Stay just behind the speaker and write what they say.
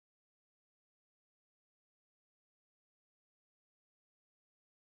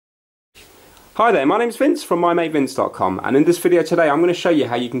Hi there, my name's Vince from mymatevince.com, and in this video today I'm going to show you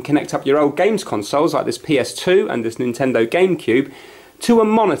how you can connect up your old games consoles like this PS2 and this Nintendo GameCube to a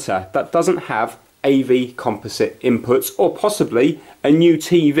monitor that doesn't have AV composite inputs, or possibly a new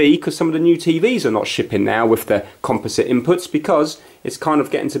TV, because some of the new TVs are not shipping now with the composite inputs because it's kind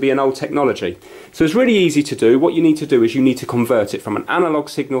of getting to be an old technology. So it's really easy to do. What you need to do is you need to convert it from an analog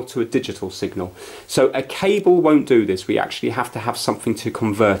signal to a digital signal. So a cable won't do this. We actually have to have something to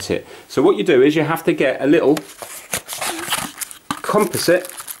convert it. So what you do is you have to get a little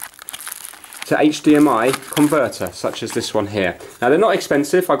composite to HDMI converter, such as this one here. Now they're not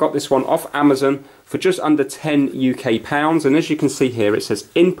expensive. I got this one off Amazon for just under 10 UK pounds, and as you can see here it says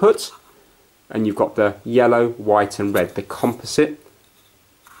input, and you've got the yellow, white and red, the composite,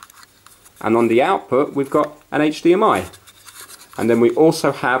 and on the output we've got an HDMI, and then we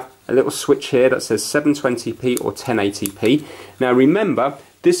also have a little switch here that says 720p or 1080p. Now remember,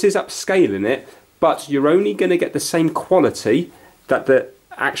 this is upscaling it, but you're only going to get the same quality that the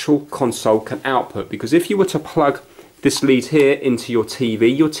actual console can output, because if you were to plug this lead here into your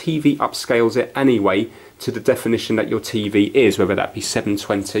TV upscales it anyway to the definition that your TV is, whether that be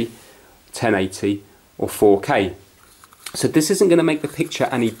 720, 1080 or 4K. So this isn't going to make the picture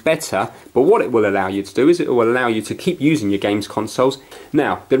any better, but what it will allow you to do is it will allow you to keep using your games consoles.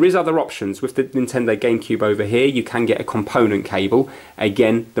 Now, there is other options. With the Nintendo GameCube over here, you can get a component cable.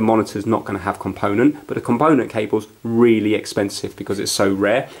 Again, the monitor's not going to have component, but a component cable's really expensive because it's so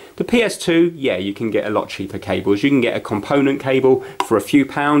rare. The PS2, yeah, you can get a lot cheaper cables. You can get a component cable for a few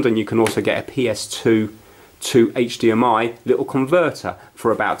pounds, and you can also get a PS2 to HDMI little converter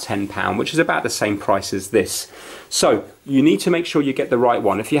for about £10, which is about the same price as this. So you need to make sure you get the right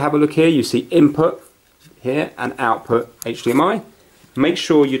one. If you have a look here, you see input here and output HDMI. Make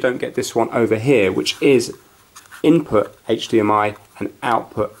sure you don't get this one over here, which is input HDMI and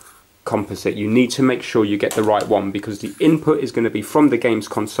output composite. You need to make sure you get the right one, because the input is going to be from the games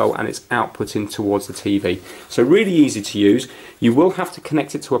console and it's outputting towards the TV. So really easy to use. You will have to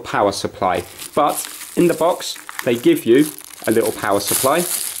connect it to a power supply, but in the box they give you a little power supply,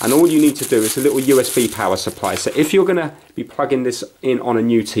 and all you need to do is a little USB power supply. So if you're going to be plugging this in on a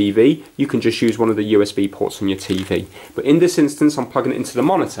new TV, you can just use one of the USB ports on your TV. But in this instance I'm plugging it into the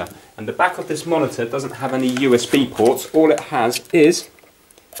monitor, and the back of this monitor doesn't have any USB ports. All it has is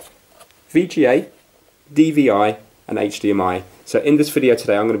VGA, DVI and HDMI. So in this video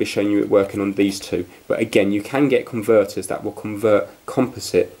today I'm going to be showing you it working on these two, but again you can get converters that will convert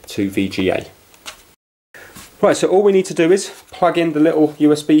composite to VGA. Right, so all we need to do is plug in the little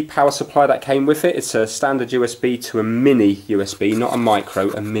USB power supply that came with it. It's a standard USB to a mini USB, not a micro,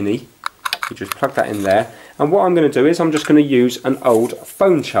 a mini. You just plug that in there, and what I'm going to do is I'm just going to use an old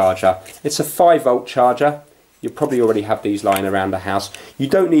phone charger. It's a 5-volt charger. You probably already have these lying around the house. You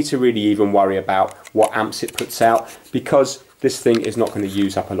don't need to really even worry about what amps it puts out, because this thing is not going to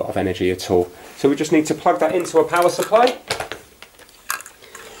use up a lot of energy at all. So we just need to plug that into a power supply.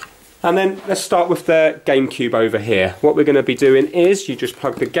 And then let's start with the GameCube over here. What we're going to be doing is you just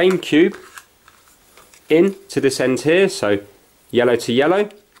plug the GameCube in to this end here, so yellow to yellow,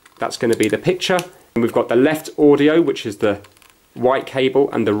 that's going to be the picture. And we've got the left audio, which is the white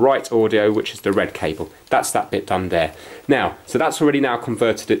cable, and the right audio, which is the red cable. That's that bit done there. Now, so that's already now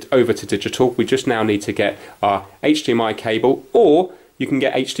converted it over to digital. We just now need to get our HDMI cable, or you can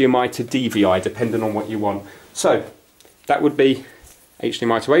get HDMI to DVI depending on what you want. So that would be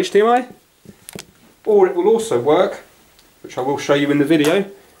HDMI to HDMI, or it will also work, which I will show you in the video,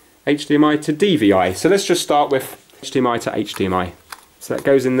 HDMI to DVI. So let's just start with HDMI to HDMI. So that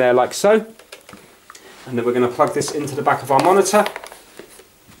goes in there like so, and then we're going to plug this into the back of our monitor,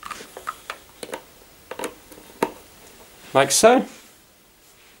 like so.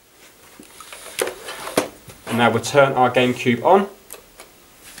 And now we'll turn our GameCube on.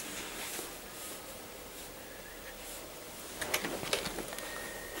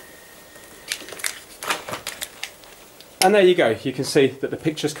 And there you go, you can see that the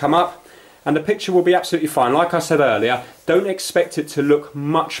picture's come up, and the picture will be absolutely fine. Like I said earlier, don't expect it to look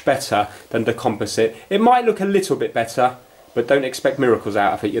much better than the composite. It might look a little bit better, but don't expect miracles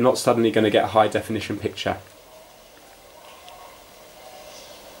out of it. You're not suddenly going to get a high definition picture.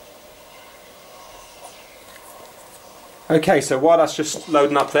 Okay, so while that's just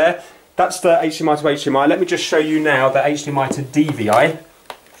loading up there, that's the HDMI to HDMI. Let me just show you now the HDMI to DVI.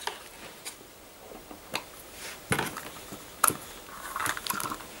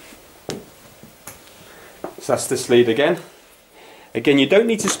 So that's this lead again. Again, you don't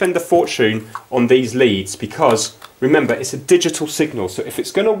need to spend a fortune on these leads, because remember, it's a digital signal, so if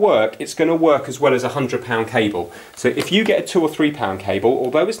it's going to work as well as a £100 cable. So if you get a £2 or £3 cable,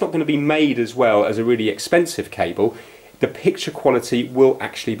 although it's not going to be made as well as a really expensive cable, the picture quality will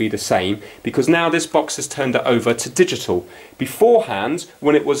actually be the same, because now this box has turned it over to digital. Beforehand,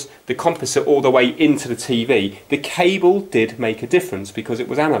 when it was the composite all the way into the TV, the cable did make a difference because it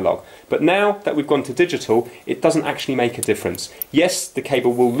was analog. But now that we've gone to digital, it doesn't actually make a difference. Yes, the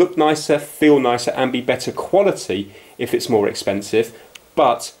cable will look nicer, feel nicer, and be better quality if it's more expensive,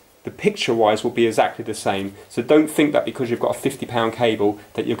 but the picture-wise will be exactly the same. So don't think that because you've got a £50 cable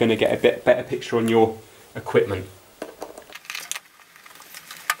that you're going to get a bit better picture on your equipment.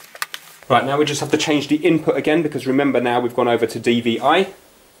 Right, now we just have to change the input again, because remember now we've gone over to DVI.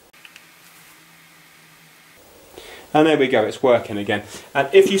 And there we go, it's working again. And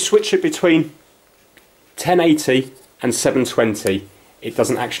if you switch it between 1080 and 720, it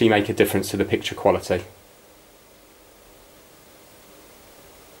doesn't actually make a difference to the picture quality.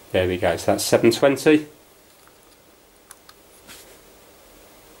 There we go, so that's 720.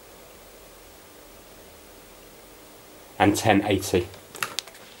 And 1080.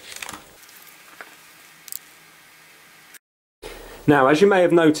 Now, as you may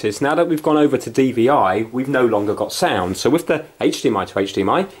have noticed, now that we've gone over to DVI, we've no longer got sound. So with the HDMI to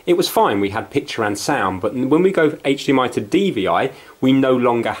HDMI, it was fine, we had picture and sound, but when we go HDMI to DVI, we no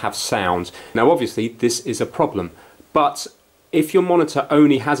longer have sound. Now obviously this is a problem, but if your monitor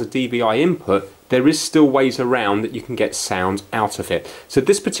only has a DVI input, there is still ways around that you can get sound out of it. So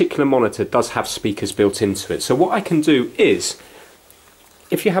this particular monitor does have speakers built into it. So what I can do is,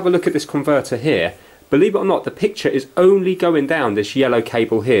 if you have a look at this converter here, believe it or not, the picture is only going down this yellow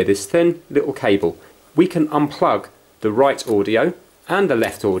cable here, this thin little cable. We can unplug the right audio and the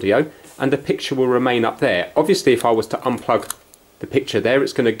left audio, and the picture will remain up there. Obviously, if I was to unplug the picture there,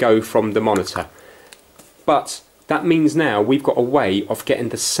 it's going to go from the monitor. But that means now we've got a way of getting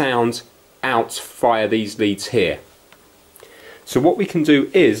the sound out via these leads here. So what we can do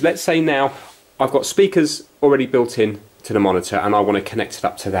is, let's say now I've got speakers already built in to the monitor and I want to connect it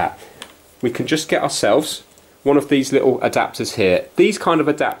up to that. We can just get ourselves one of these little adapters here. These kind of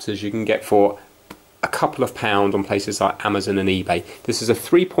adapters you can get for a couple of pounds on places like Amazon and eBay. This is a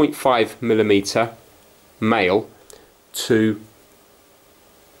 3.5mm male to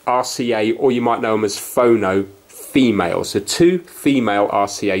RCA, or you might know them as phono female. So two female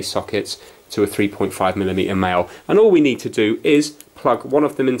RCA sockets to a 3.5mm male. And all we need to do is plug one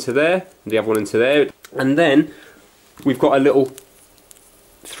of them into there, and the other one into there, and then we've got a little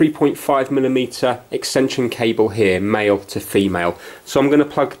 3.5mm extension cable here, male to female. So I'm going to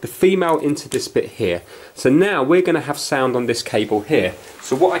plug the female into this bit here. So now we're going to have sound on this cable here.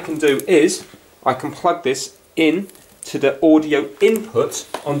 So what I can do is I can plug this in to the audio input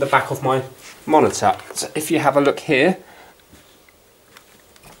on the back of my monitor. So if you have a look here,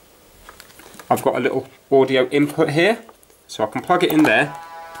 I've got a little audio input here, so I can plug it in there,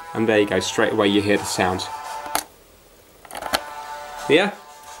 and there you go, straight away you hear the sound. Yeah?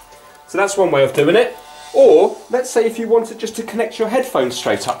 So that's one way of doing it. Or let's say if you wanted just to connect your headphones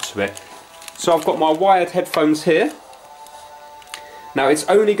straight up to it. So I've got my wired headphones here. Now it's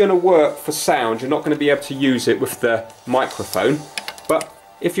only going to work for sound, you're not going to be able to use it with the microphone. But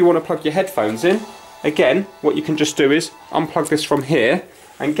if you want to plug your headphones in, again, what you can just do is unplug this from here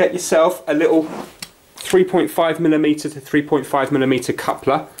and get yourself a little 3.5mm to 3.5mm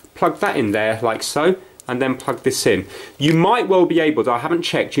coupler, plug that in there like so, and then plug this in. You might well be able to, I haven't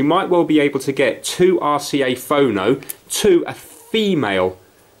checked, you might well be able to get two RCA phono to a female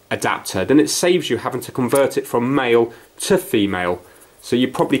adapter. Then it saves you having to convert it from male to female. So you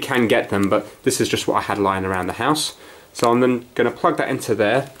probably can get them, but this is just what I had lying around the house. So I'm then going to plug that into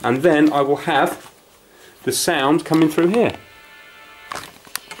there, and then I will have the sound coming through here.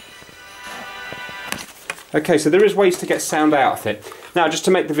 Okay, so there is ways to get sound out of it. Now, just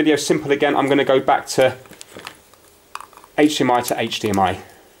to make the video simple again, I'm going to go back to HDMI to HDMI.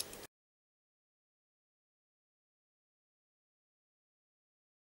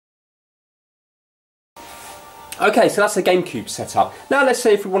 Okay, so that's the GameCube setup. Now let's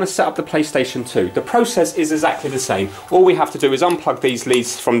say if we want to set up the PlayStation 2. The process is exactly the same. All we have to do is unplug these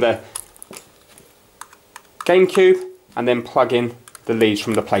leads from the GameCube and then plug in the leads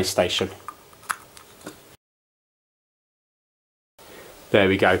from the PlayStation. There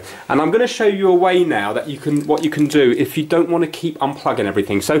we go. And I'm going to show you a way now that what you can do if you don't want to keep unplugging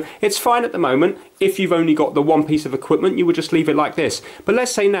everything. So it's fine at the moment. If you've only got the one piece of equipment, you would just leave it like this. But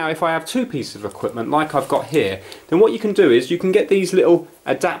let's say now if I have two pieces of equipment like I've got here, then what you can do is you can get these little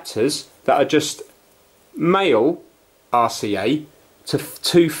adapters that are just male RCA to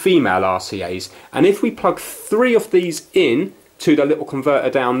 2 female RCAs, and if we plug 3 of these in to the little converter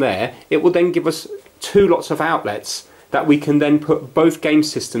down there, it will then give us 2 lots of outlets that we can then put both game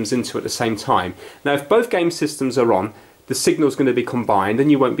systems into at the same time. Now if both game systems are on, the signal is going to be combined and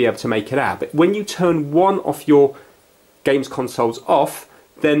you won't be able to make it out. But when you turn one of your games consoles off,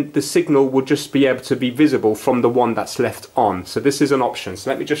 then the signal will just be able to be visible from the one that's left on. So this is an option. So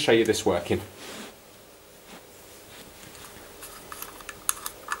let me just show you this working.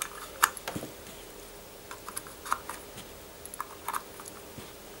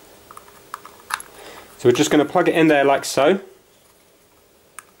 So we're just going to plug it in there like so.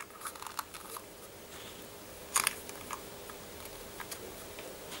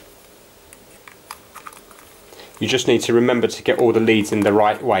 You just need to remember to get all the leads in the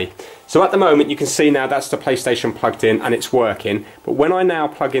right way. So at the moment you can see now that's the PlayStation plugged in and it's working. But when I now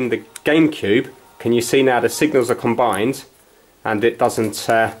plug in the GameCube, can you see now the signals are combined and it doesn't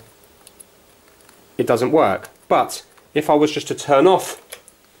work. But if I was just to turn off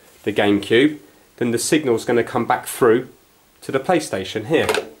the GameCube, then the signal is going to come back through to the PlayStation here.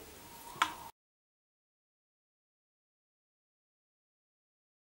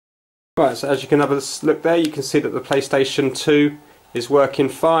 Right, so as you can have a look there, you can see that the PlayStation 2 is working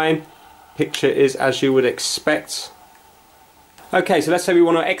fine. Picture is as you would expect. Okay, so let's say we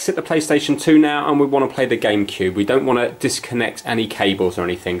want to exit the PlayStation 2 now and we want to play the GameCube. We don't want to disconnect any cables or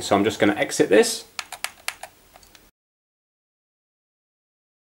anything, so I'm just going to exit this.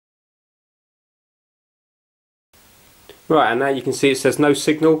 Right, and now you can see it says no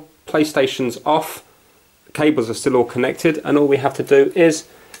signal, PlayStation's off, the cables are still all connected, and all we have to do is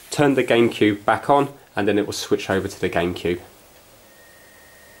turn the GameCube back on and then it will switch over to the GameCube.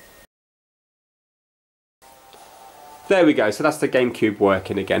 There we go, so that's the GameCube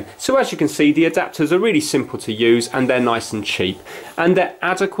working again. So as you can see, the adapters are really simple to use and they're nice and cheap. And they're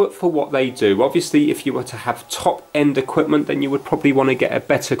adequate for what they do. Obviously, if you were to have top-end equipment, then you would probably want to get a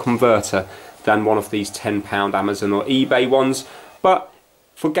better converter than one of these £10 Amazon or eBay ones. But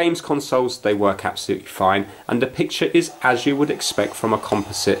for games consoles, they work absolutely fine. And the picture is as you would expect from a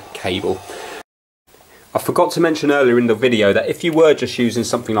composite cable. I forgot to mention earlier in the video that if you were just using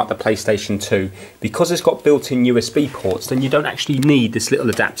something like the PlayStation 2, because it's got built-in USB ports, then you don't actually need this little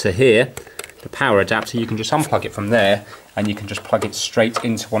adapter here, the power adapter. You can just unplug it from there and you can just plug it straight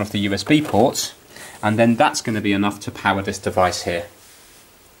into one of the USB ports, and then that's going to be enough to power this device here.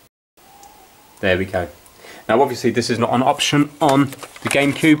 There we go. Now obviously this is not an option on the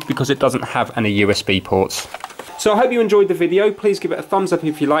GameCube because it doesn't have any USB ports. So I hope you enjoyed the video. Please give it a thumbs up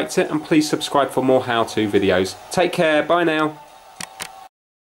if you liked it, and please subscribe for more how-to videos. Take care, bye now.